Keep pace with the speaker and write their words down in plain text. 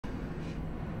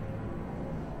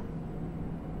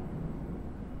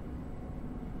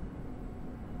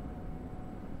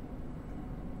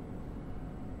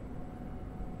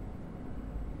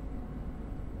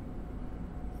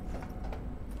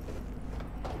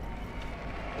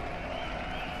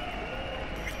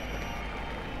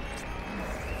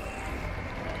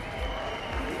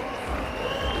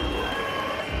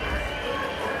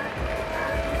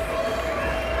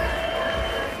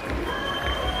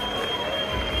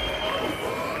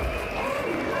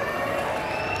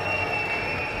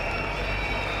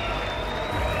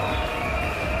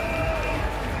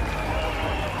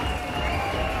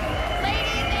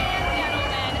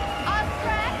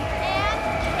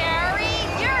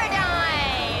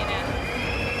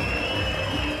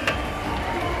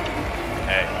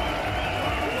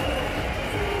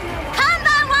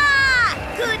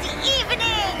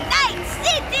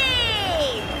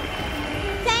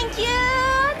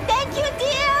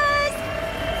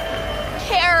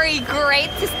very great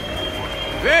to...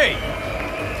 Hey!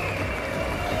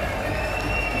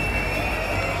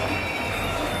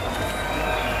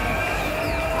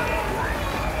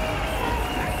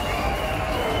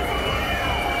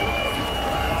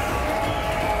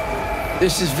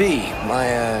 This is V,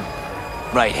 my,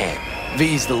 right hand.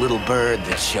 V's the little bird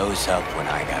that shows up when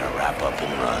I gotta wrap up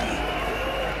and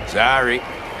run. Sorry.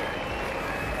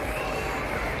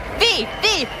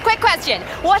 V, quick question.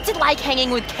 What's it like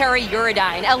hanging with Carrie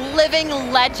Uridine, a living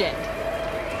legend?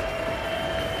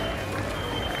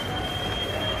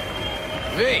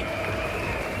 V!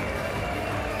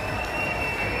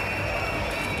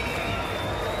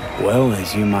 Well,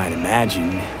 as you might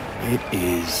imagine, it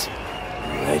is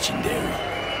legendary.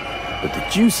 But the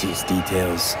juiciest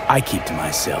details, I keep to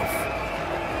myself.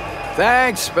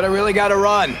 Thanks, but I really gotta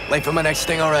run. Late for my next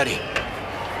thing already.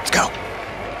 Let's go.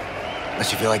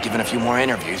 Unless you feel like giving a few more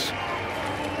interviews.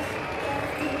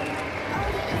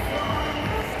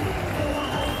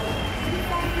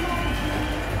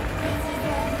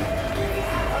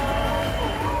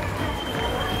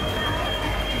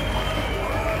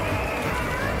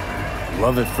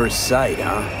 Love at first sight,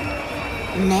 huh?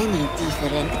 Many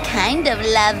different kind of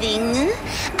loving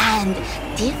and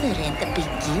different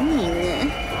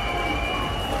beginning.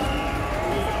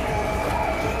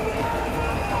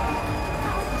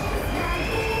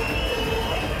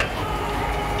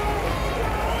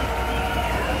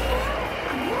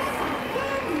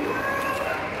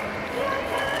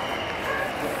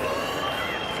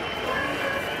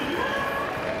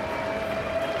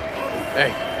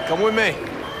 Hey, come with me.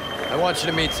 I want you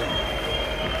to meet someone.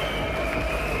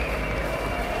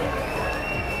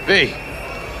 V.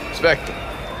 Spectre.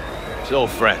 His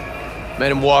old friend.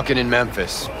 Met him walking in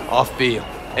Memphis. Off field.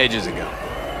 Ages ago.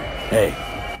 Hey,